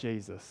have got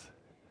Jesus.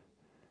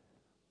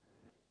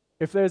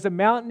 If there's a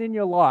mountain in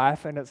your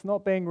life and it's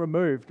not being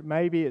removed,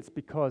 maybe it's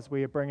because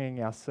we are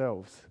bringing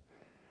ourselves.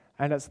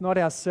 And it's not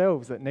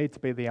ourselves that need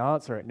to be the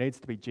answer. It needs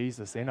to be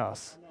Jesus in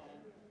us.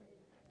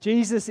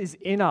 Jesus is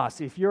in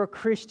us. If you're a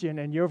Christian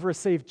and you've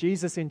received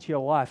Jesus into your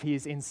life, He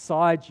is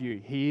inside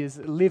you. He is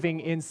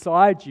living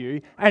inside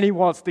you and He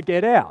wants to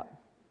get out.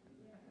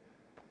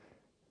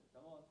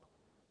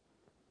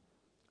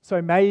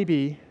 So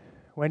maybe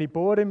when He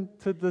brought him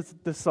to the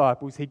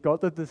disciples, He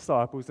got the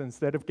disciples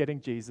instead of getting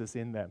Jesus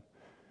in them.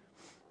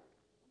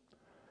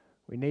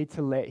 We need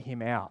to let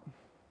Him out.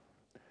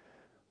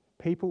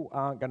 People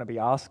aren't going to be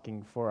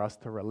asking for us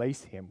to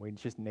release Him. We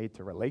just need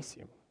to release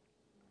Him.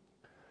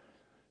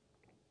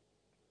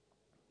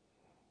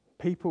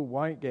 People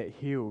won't get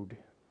healed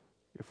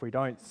if we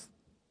don't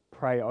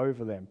pray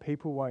over them.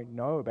 People won't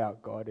know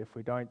about God if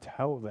we don't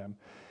tell them.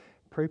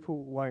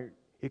 People won't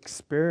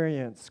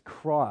experience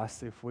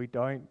Christ if we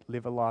don't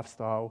live a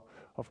lifestyle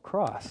of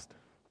Christ.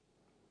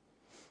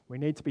 We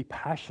need to be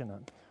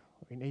passionate.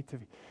 We need to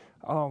be,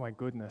 oh my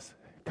goodness.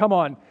 Come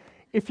on.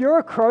 If you're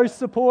a Crows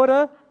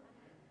supporter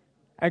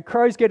and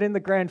Crows get in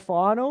the grand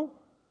final,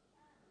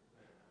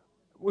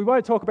 we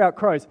won't talk about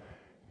Crows.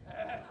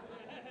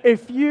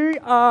 If you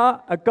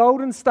are a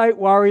Golden State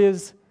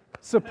Warriors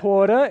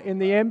supporter in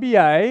the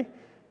NBA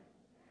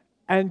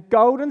and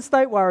Golden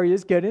State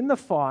Warriors get in the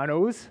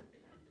finals,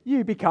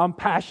 you become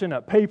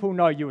passionate. People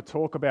know you'll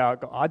talk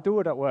about it. I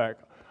do it at work.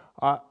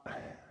 I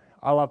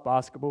love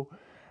basketball,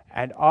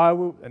 and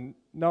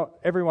not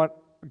everyone.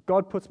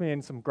 God puts me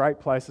in some great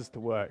places to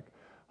work.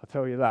 I'll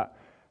tell you that.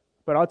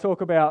 But I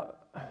talk about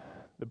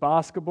the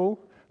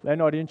basketball. They're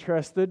not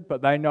interested,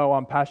 but they know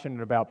I'm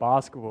passionate about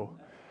basketball.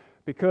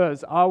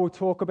 Because I will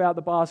talk about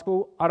the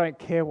basketball. I don't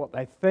care what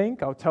they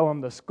think. I'll tell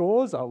them the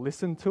scores. I'll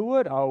listen to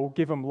it. I'll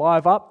give them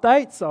live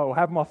updates. I'll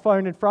have my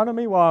phone in front of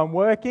me while I'm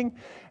working,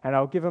 and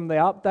I'll give them the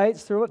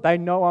updates through it. They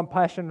know I'm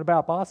passionate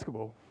about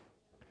basketball.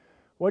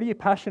 What are you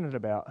passionate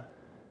about?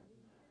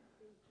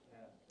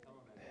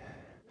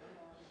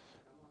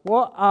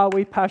 What are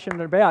we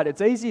passionate about? It's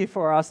easy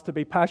for us to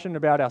be passionate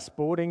about our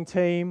sporting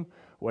team,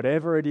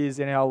 whatever it is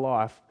in our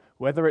life.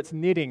 Whether it's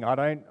knitting, I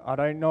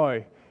don't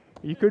know.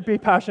 You could be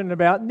passionate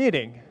about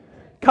knitting.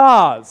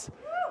 Cars,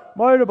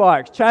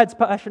 motorbikes. Chad's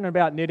passionate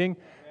about knitting.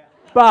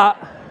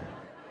 But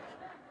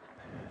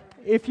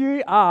if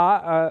you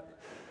are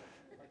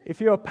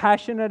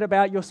passionate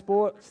about your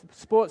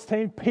sports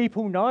team,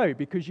 people know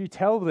because you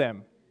tell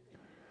them.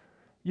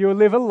 You'll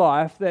live a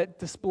life that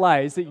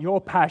displays that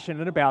you're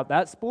passionate about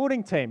that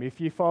sporting team.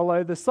 If you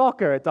follow the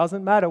soccer, it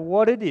doesn't matter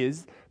what it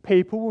is,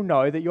 people will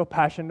know that you're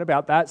passionate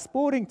about that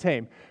sporting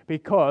team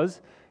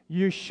because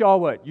you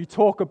show it, you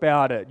talk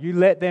about it, you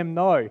let them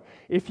know.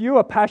 If you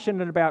are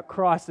passionate about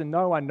Christ and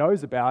no one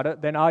knows about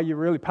it, then are you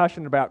really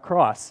passionate about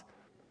Christ?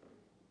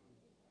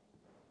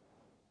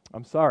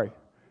 I'm sorry.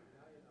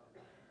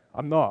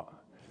 I'm not.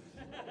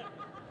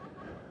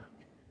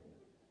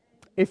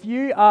 If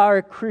you are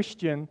a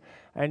Christian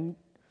and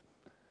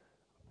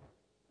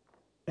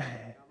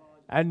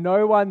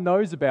no one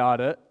knows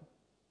about it,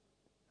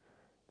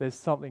 there's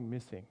something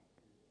missing.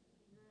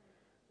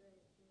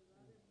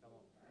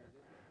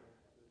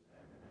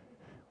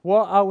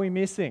 What are we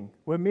missing?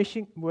 We're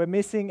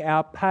missing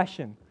our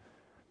passion.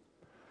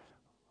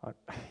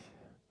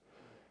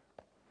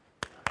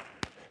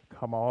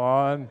 Come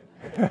on.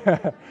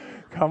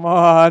 Come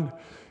on.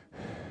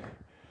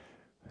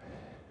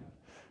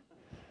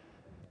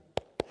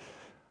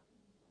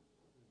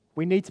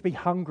 We need to be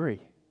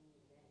hungry.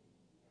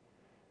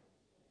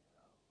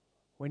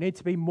 We need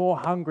to be more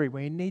hungry.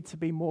 We need to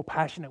be more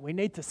passionate. We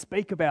need to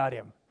speak about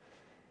Him.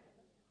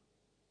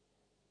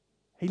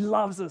 He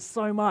loves us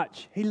so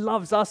much. He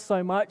loves us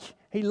so much.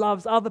 He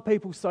loves other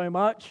people so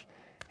much.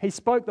 He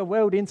spoke the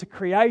world into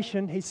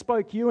creation. He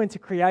spoke you into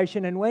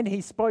creation. And when He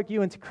spoke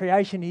you into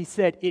creation, He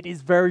said, "It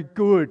is very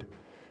good."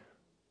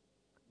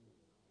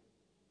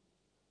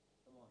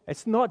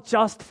 It's not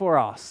just for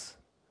us.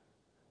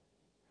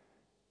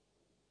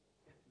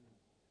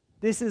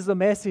 This is a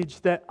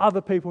message that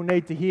other people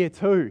need to hear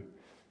too.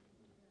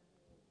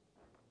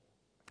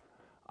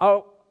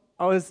 I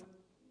was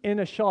in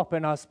a shop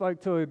and I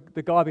spoke to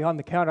the guy behind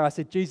the counter. I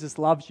said, "Jesus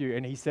loves you."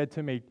 And he said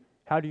to me,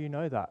 "How do you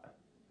know that?"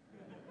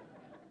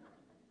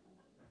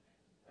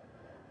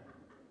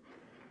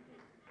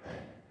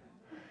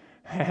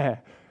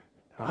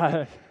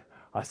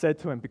 I said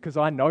to him, "Because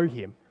I know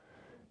Him.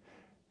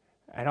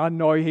 And I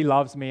know He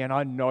loves me and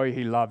I know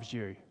He loves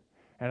you."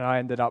 And I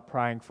ended up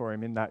praying for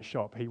him in that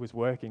shop. He was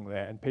working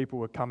there and people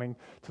were coming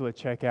to the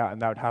checkout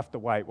and they would have to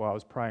wait while I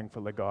was praying for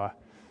the guy.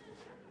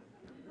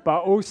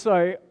 But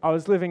also, I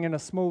was living in a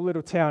small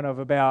little town of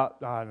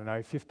about,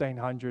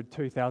 1,500,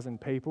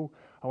 2,000 people.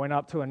 I went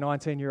up to a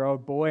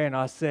 19-year-old boy and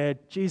I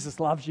said,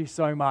 Jesus loves you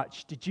so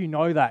much. Did you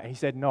know that? He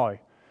said, no. And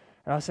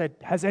I said,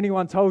 has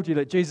anyone told you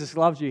that Jesus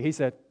loves you? He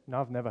said,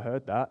 no, I've never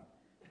heard that.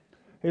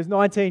 He was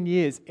 19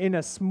 years in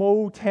a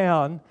small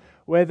town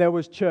where there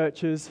was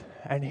churches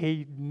and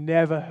he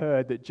never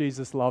heard that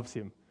Jesus loves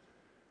him.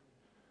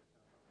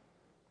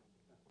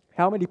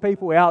 How many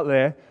people out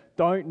there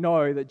don't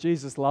know that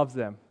Jesus loves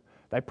them?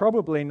 They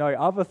probably know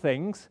other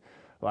things,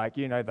 like,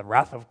 the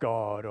wrath of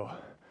God or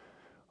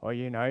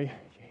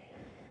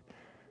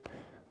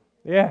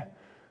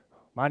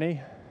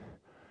money.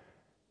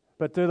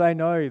 But do they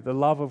know the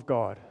love of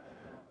God?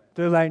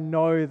 Do they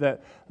know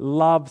that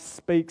love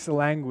speaks a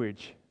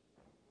language?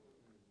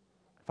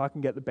 If I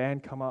can get the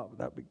band come up,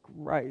 that'd be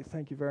great.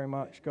 Thank you very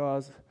much,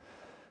 guys.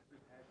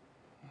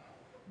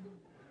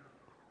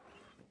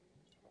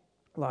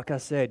 Like I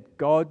said,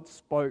 God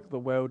spoke the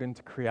world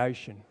into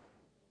creation.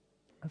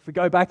 If we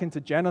go back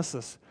into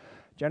Genesis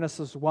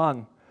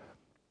 1,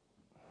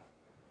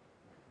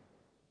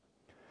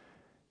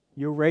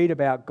 you'll read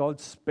about God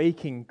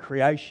speaking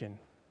creation.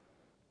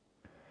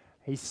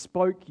 He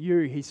spoke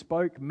you, He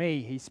spoke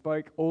me, He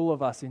spoke all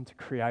of us into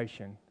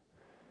creation.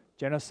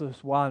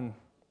 Genesis 1,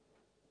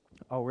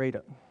 I'll read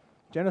it.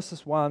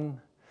 Genesis 1,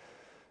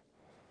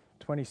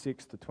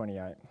 26 to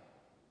 28.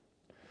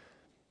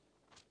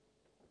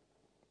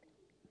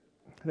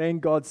 Then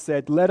God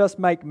said, let us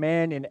make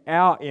man in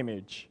our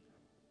image.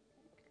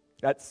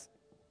 That's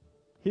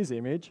His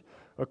image.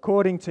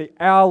 According to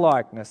our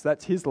likeness,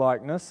 that's His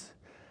likeness.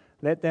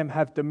 Let them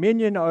have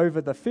dominion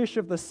over the fish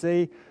of the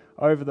sea,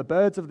 over the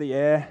birds of the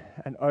air,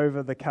 and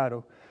over the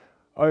cattle,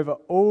 over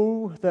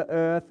all the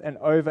earth, and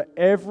over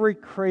every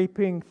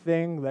creeping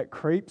thing that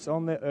creeps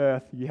on the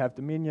earth. You have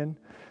dominion.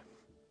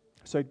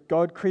 So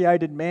God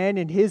created man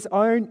in His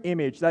own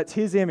image. That's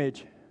His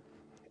image.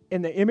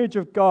 In the image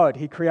of God,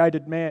 He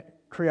created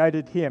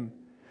him.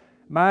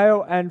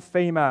 Male and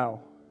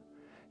female,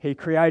 He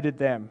created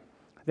them.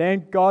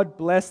 Then God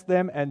blessed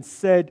them and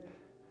said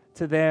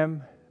to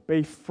them,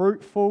 be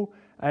fruitful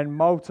and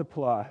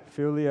multiply,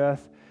 fill the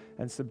earth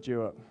and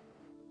subdue it.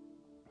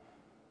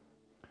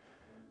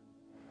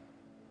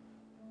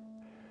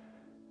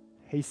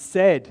 He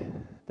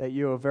said that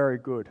you are very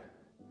good.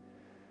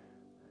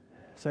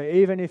 So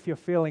even if you're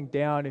feeling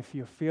down, if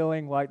you're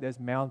feeling like there's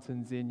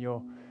mountains in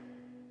your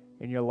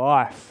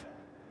life,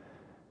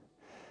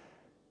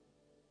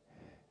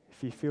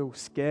 if you feel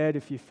scared,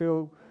 if you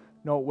feel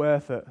not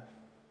worth it,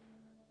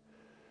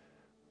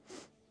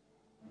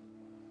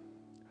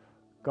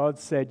 God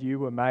said you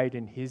were made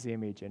in His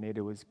image and it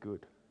was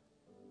good.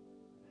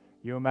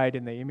 You were made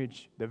in the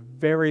image, the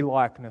very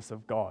likeness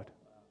of God.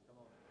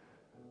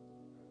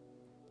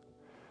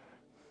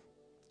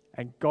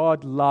 And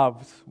God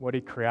loves what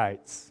He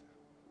creates.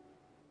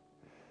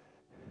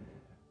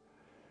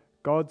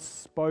 God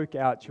spoke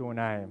out your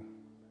name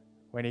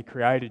when He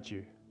created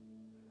you.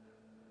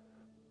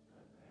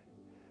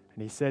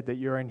 And He said that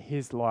you're in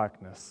His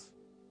likeness.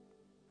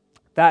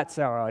 That's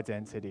our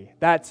identity.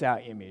 That's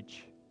our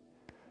image.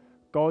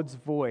 God's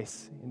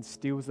voice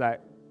instills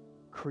that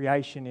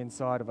creation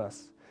inside of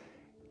us.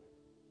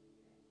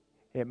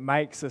 It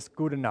makes us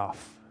good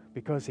enough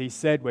because He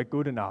said we're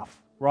good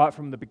enough right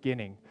from the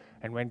beginning.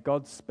 And when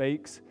God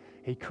speaks,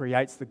 He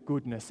creates the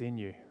goodness in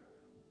you.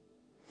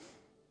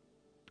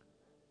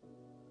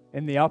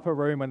 In the upper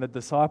room, when the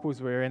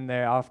disciples were in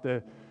there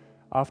after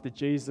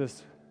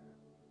Jesus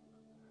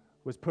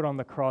was put on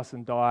the cross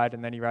and died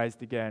and then He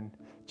raised again,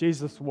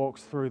 Jesus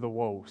walks through the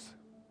walls.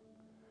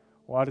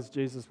 Why does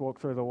Jesus walk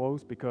through the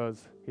walls?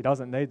 Because He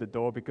doesn't need the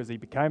door, because He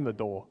became the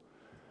door.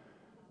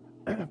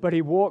 But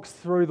He walks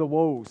through the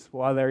walls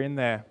while they're in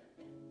there.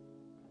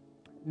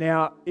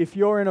 Now, if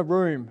you're in a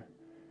room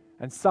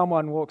and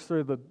someone walks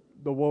through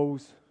the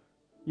walls,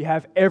 you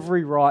have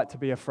every right to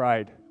be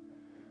afraid.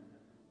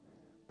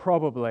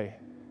 Probably.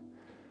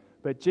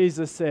 But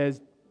Jesus says,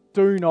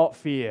 do not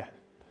fear.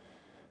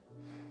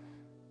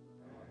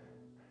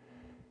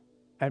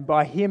 And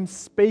by Him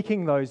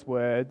speaking those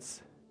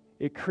words,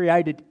 it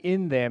created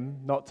in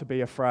them not to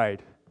be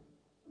afraid.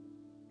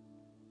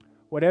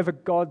 Whatever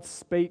God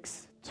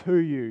speaks to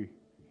you,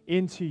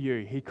 into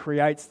you, He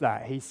creates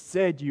that. He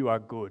said you are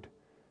good,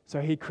 so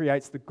He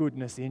creates the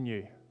goodness in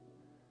you.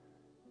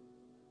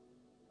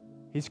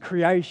 His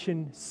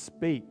creation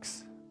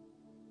speaks.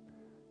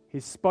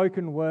 His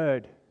spoken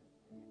word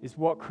is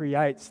what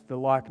creates the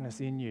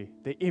likeness in you,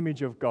 the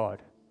image of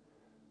God.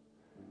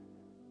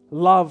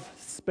 Love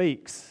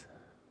speaks.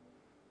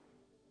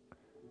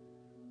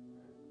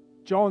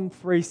 John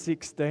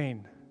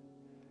 3:16.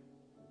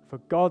 For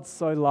God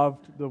so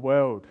loved the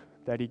world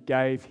that He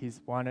gave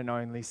His one and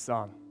only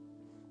Son.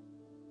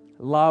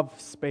 Love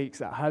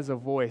speaks, it has a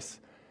voice.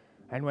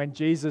 And when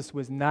Jesus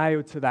was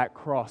nailed to that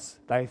cross,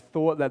 they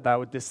thought that they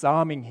were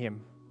disarming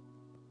Him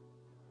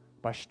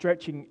by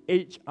stretching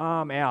each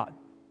arm out.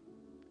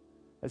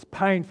 As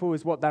painful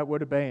as what that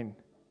would have been,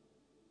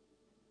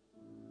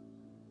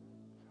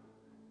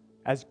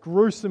 as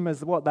gruesome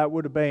as what that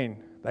would have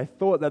been, They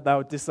thought that they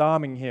were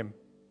disarming him.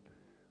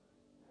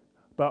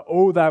 But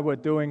all they were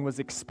doing was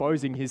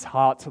exposing his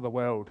heart to the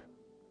world.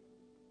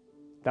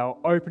 They were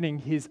opening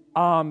his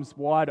arms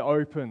wide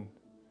open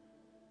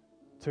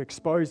to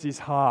expose his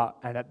heart.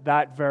 And at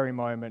that very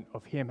moment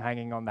of him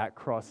hanging on that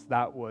cross,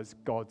 that was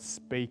God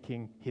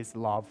speaking his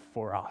love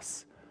for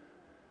us.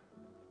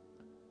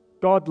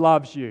 God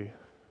loves you.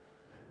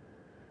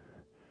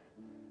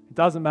 It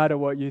doesn't matter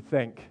what you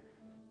think.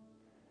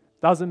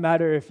 It doesn't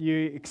matter if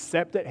you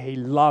accept it. He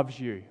loves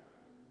you.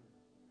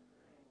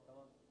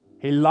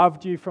 He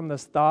loved you from the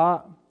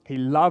start. He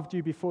loved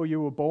you before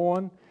you were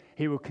born.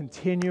 He will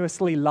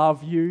continuously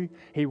love you.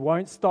 He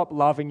won't stop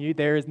loving you.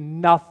 There is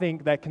nothing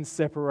that can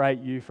separate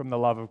you from the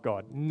love of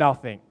God.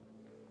 Nothing.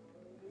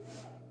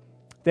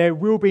 There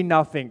will be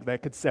nothing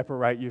that could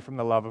separate you from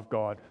the love of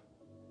God.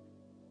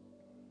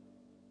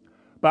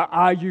 But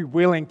are you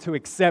willing to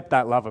accept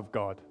that love of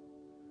God?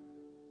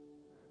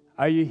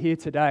 Are you here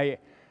today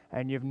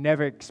and you've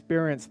never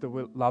experienced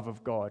the love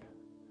of God?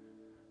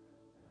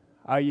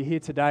 Are you here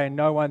today and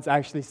no one's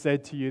actually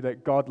said to you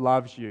that God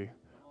loves you?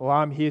 Well,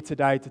 I'm here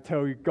today to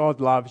tell you God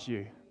loves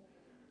you.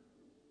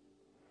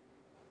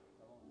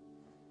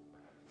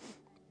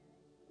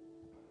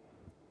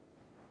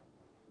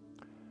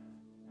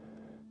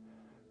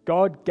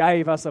 God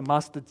gave us a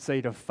mustard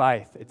seed of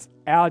faith. It's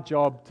our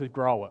job to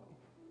grow it.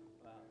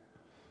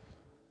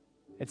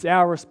 It's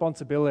our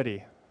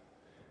responsibility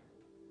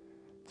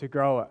to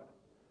grow it.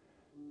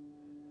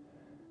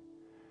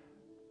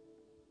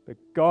 But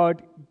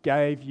God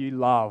gave you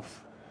love.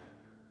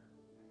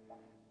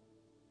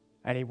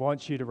 And He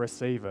wants you to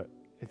receive it.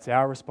 It's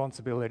our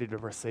responsibility to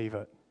receive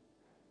it.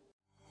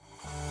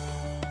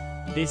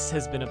 This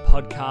has been a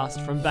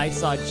podcast from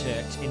Bayside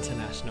Church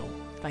International.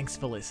 Thanks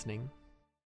for listening.